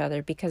ghosted each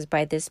other, because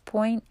by this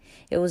point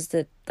it was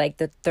the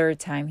third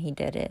time he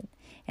did it,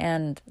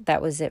 and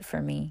that was it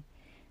for me.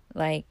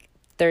 Like,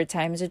 third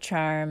time's a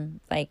charm.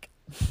 Like,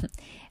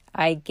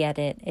 I get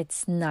it.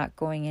 It's not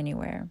going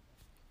anywhere.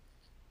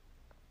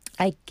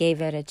 I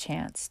gave it a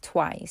chance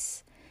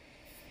twice.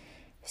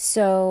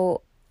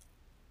 So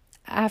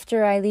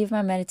after I leave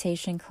my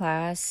meditation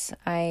class,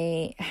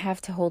 I have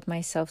to hold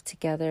myself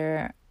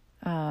together.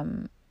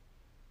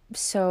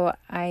 So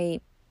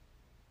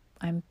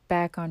I'm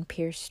back on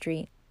Pierce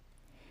Street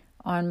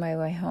on my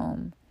way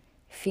home,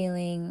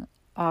 feeling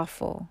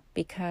awful,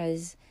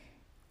 because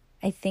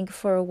I think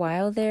for a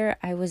while there,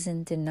 I was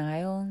in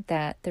denial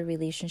that the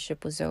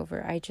relationship was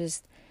over. I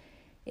just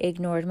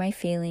ignored my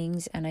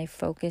feelings and I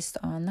focused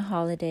on the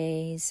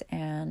holidays,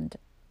 and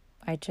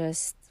I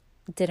just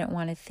didn't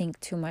want to think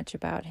too much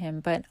about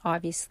him. But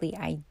obviously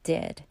I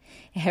did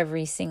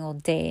every single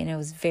day, and it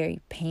was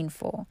very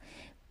painful.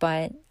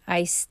 But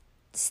I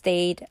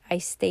stayed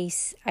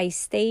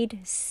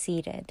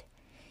seated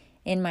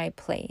in my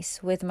place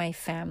with my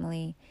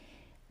family,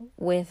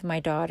 with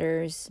my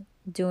daughters,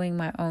 doing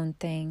my own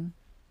thing.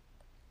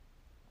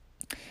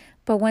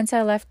 But once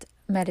I left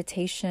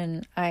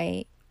meditation,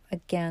 I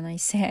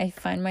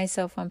find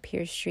myself on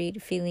Pierce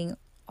Street feeling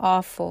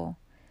awful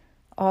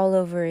all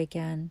over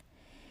again.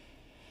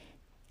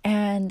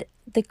 And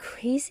the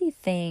crazy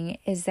thing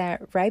is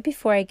that right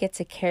before I get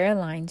to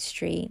Caroline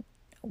Street,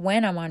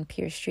 when I'm on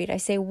Pierce Street, I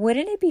say,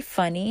 wouldn't it be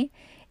funny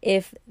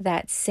if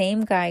that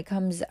same guy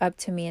comes up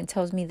to me and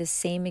tells me the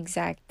same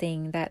exact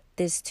thing, that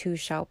this too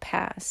shall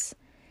pass?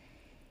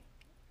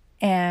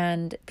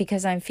 And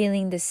because I'm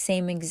feeling the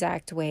same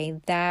exact way,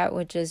 that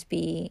would just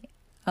be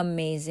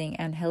amazing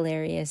and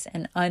hilarious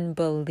and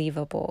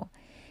unbelievable.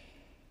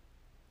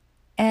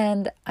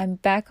 And I'm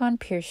back on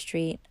Pierce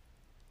Street.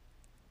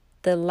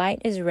 The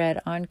light is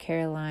red on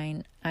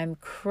Caroline. I'm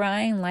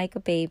crying like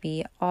a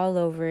baby all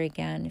over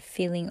again,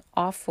 feeling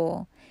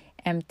awful,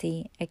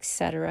 empty,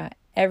 etc.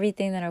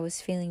 Everything that I was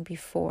feeling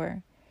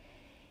before.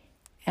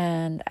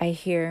 And I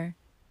hear,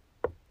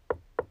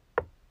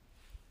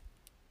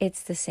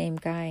 it's the same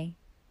guy.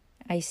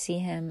 I see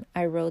him.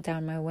 I roll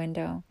down my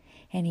window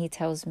and he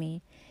tells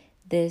me,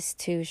 this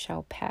too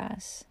shall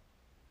pass.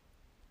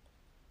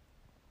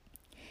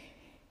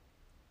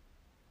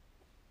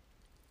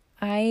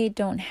 I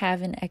don't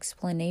have an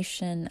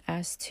explanation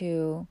as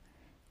to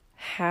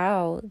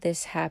how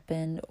this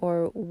happened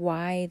or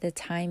why the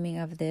timing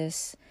of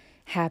this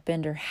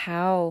happened, or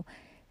how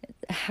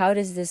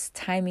does this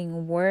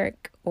timing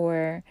work,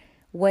 or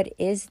what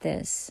is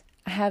this?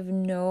 I have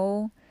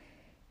no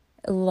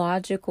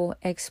logical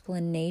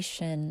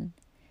explanation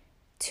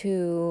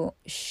to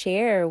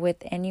share with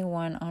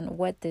anyone on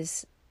what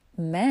this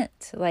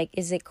meant. Like,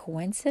 is it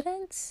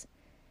coincidence?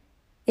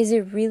 Is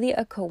it really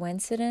a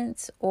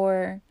coincidence?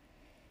 Or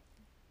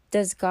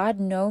does God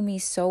know me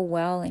so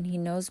well and he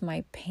knows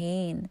my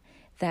pain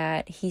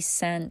that he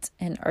sent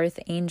an earth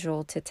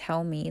angel to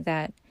tell me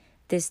that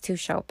this too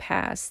shall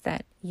pass,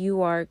 that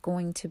you are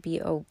going to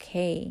be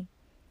okay.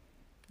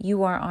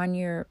 You are on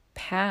your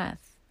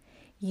path.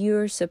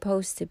 You're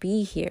supposed to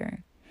be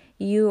here.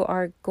 You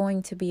are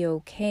going to be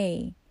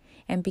okay.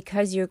 And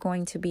because you're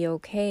going to be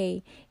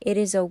okay, it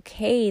is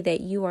okay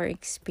that you are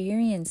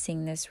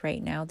experiencing this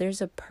right now.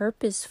 There's a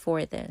purpose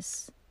for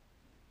this.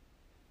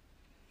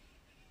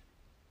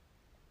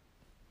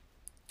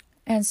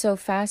 And so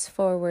fast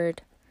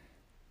forward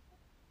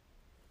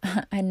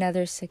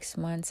another 6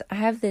 months. I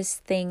have this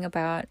thing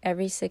about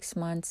every 6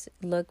 months,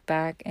 look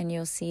back and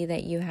you'll see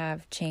that you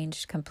have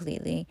changed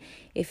completely.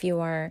 If you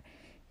are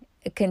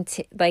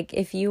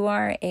if you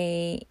are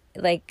a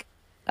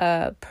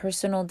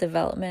personal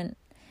development,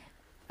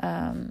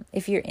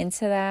 if you're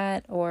into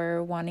that,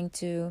 or wanting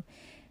to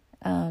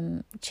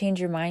change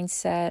your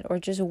mindset, or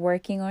just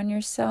working on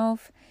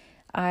yourself,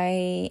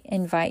 I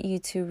invite you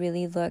to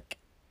really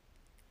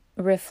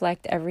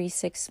reflect every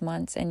 6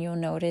 months, and you'll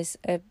notice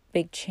a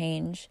big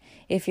change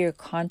if you're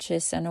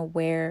conscious and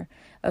aware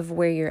of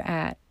where you're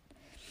at.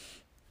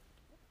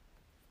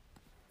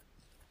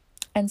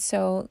 And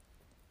so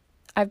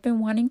I've been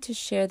wanting to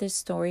share this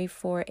story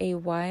for a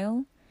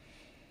while,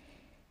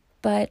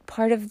 but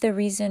part of the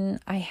reason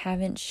I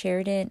haven't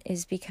shared it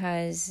is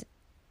because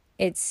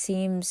it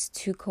seems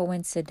too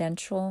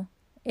coincidental.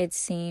 It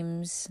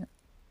seems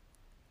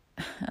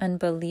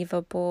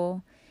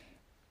unbelievable,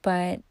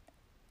 but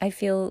I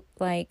feel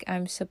like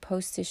I'm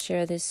supposed to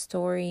share this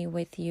story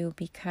with you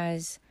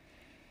because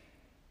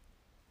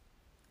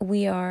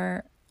we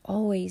are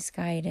always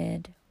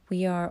guided.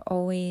 We are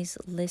always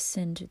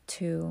listened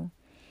to.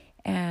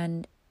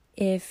 And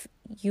if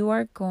you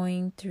are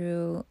going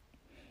through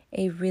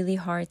a really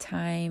hard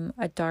time,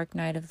 a dark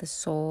night of the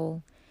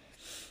soul,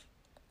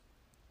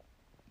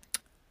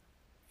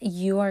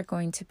 you are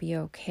going to be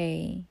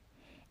okay.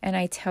 And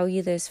I tell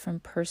you this from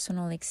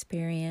personal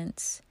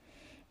experience.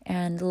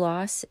 And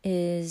loss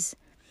is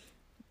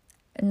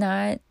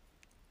not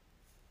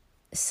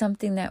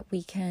something that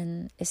we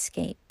can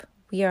escape.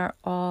 We are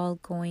all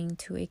going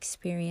to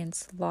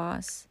experience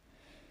loss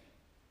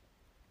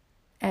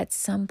at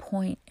some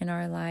point in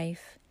our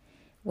life,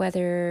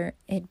 whether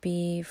it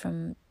be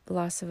from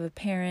loss of a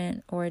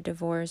parent or a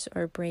divorce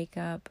or a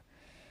breakup.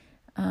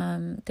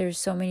 There's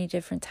so many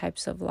different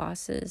types of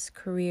losses,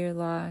 career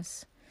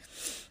loss.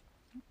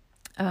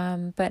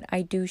 But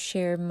I do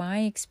share my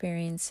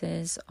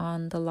experiences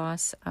on the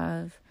loss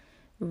of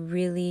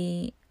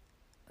really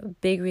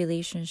big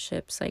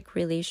relationships, like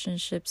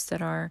relationships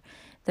that are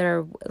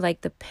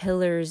like the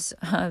pillars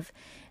of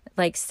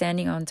like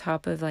standing on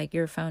top of like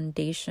your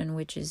foundation,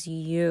 which is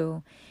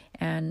you.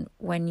 And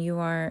when you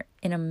are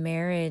in a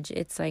marriage,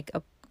 it's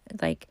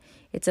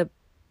it's a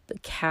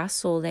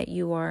castle that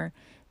you are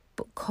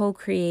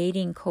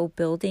co-creating,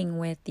 co-building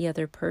with the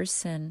other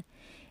person.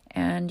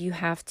 And you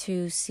have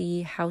to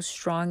see how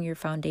strong your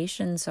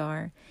foundations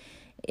are.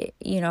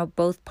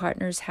 Both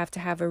partners have to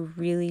have a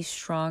really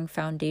strong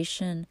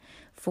foundation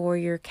for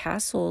your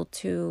castle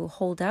to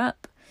hold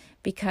up.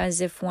 Because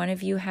if one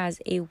of you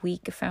has a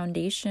weak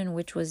foundation,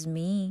 which was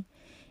me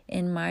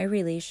in my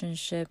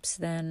relationships,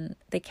 then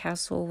the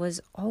castle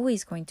was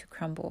always going to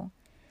crumble.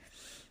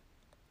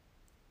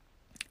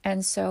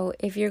 And so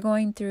if you're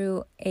going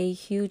through a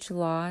huge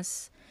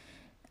loss,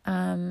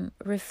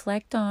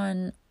 reflect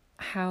on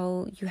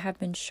how you have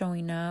been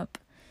showing up,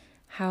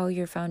 how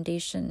your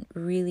foundation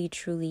really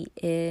truly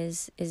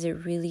is. Is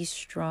it really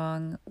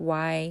strong?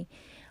 Why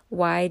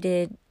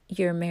did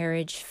your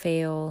marriage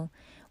fail?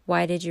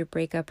 Why did your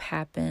breakup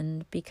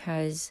happen?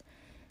 Because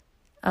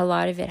a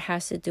lot of it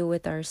has to do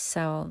with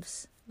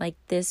ourselves. Like,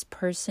 this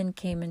person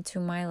came into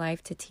my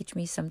life to teach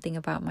me something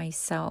about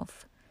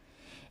myself.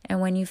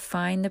 And when you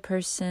find the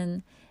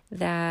person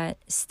that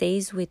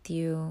stays with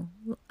you,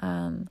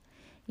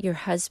 your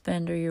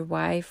husband or your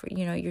wife, or,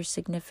 your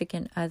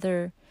significant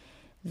other,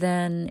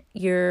 then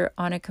you're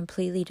on a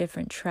completely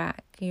different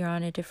track. You're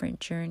on a different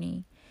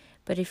journey.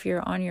 But if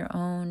you're on your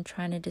own,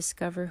 trying to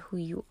discover who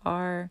you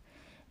are,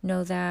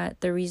 know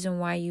that the reason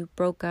why you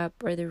broke up,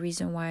 or the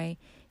reason why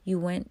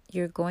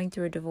you're going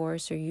through a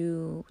divorce, or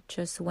you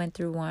just went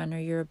through one, or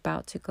you're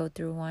about to go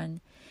through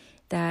one,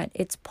 that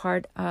it's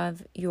part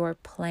of your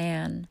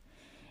plan.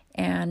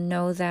 And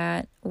know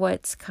that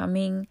what's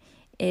coming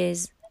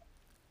is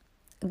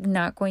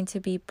not going to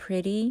be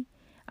pretty.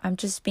 I'm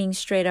just being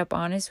straight up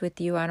honest with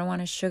you. I don't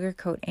want to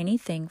sugarcoat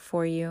anything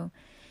for you.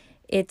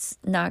 It's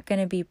not going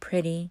to be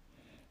pretty,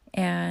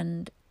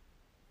 and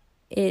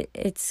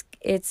it's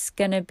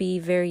going to be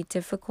very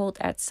difficult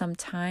at some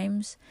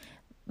times,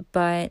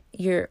 but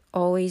you're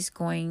always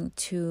going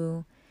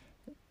to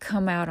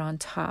come out on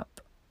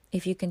top.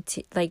 If you can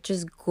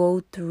just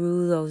go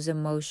through those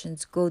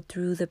emotions, go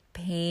through the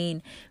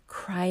pain,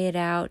 cry it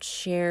out,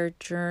 share,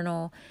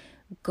 journal,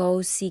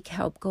 go seek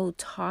help, go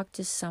talk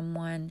to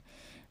someone.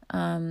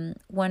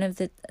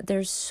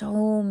 There's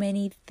so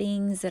many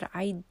things that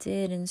I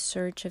did in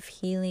search of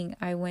healing.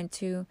 I went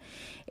to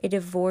a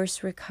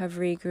divorce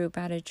recovery group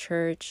at a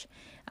church.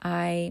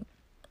 I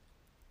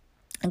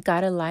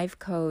got a life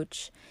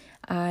coach.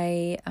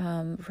 I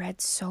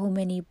read so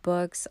many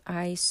books.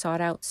 I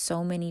sought out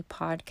so many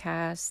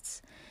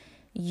podcasts,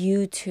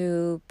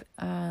 YouTube,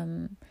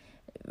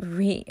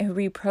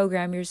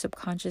 Reprogram Your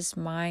Subconscious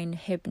Mind,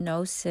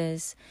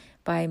 Hypnosis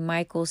by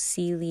Michael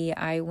Seeley.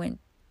 I went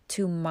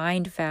to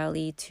Mind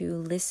Valley to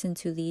listen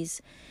to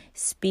these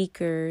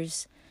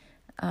speakers.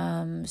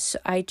 So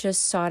I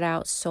just sought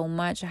out so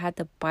much. I had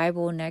the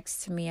Bible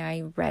next to me.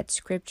 I read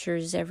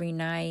scriptures every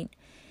night.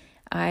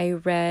 I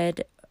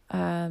read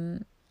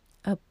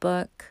a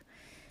book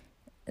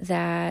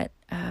that,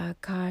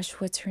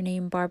 what's her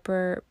name?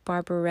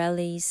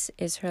 Barbarelli's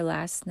is her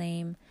last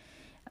name.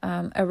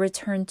 A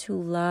Return to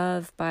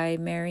Love by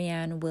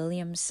Marianne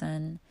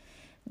Williamson.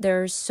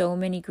 There are so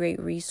many great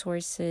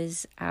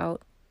resources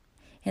out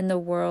in the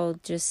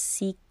world. Just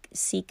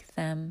seek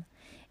them.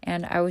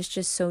 And I was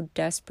just so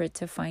desperate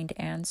to find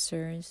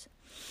answers.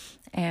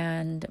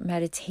 And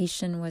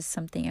meditation was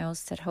something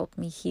else that helped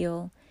me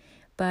heal.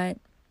 But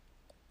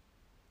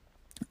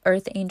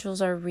earth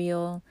angels are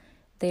real.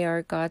 They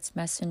are God's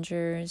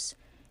messengers.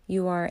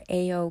 You are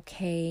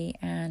A-OK.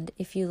 And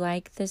if you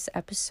like this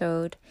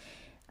episode,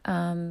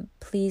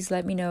 please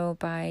let me know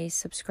by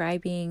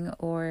subscribing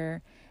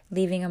or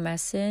leaving a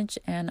message.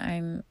 And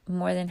I'm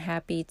more than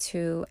happy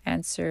to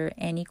answer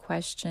any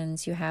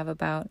questions you have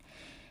about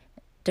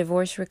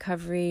divorce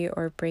recovery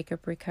or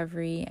breakup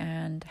recovery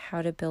and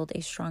how to build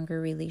a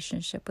stronger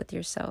relationship with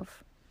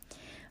yourself.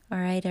 All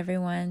right,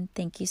 everyone.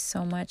 Thank you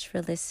so much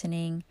for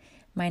listening.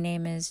 My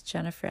name is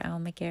Jennifer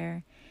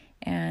Almaguer,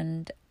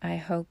 and I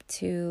hope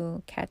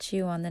to catch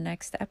you on the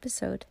next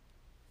episode.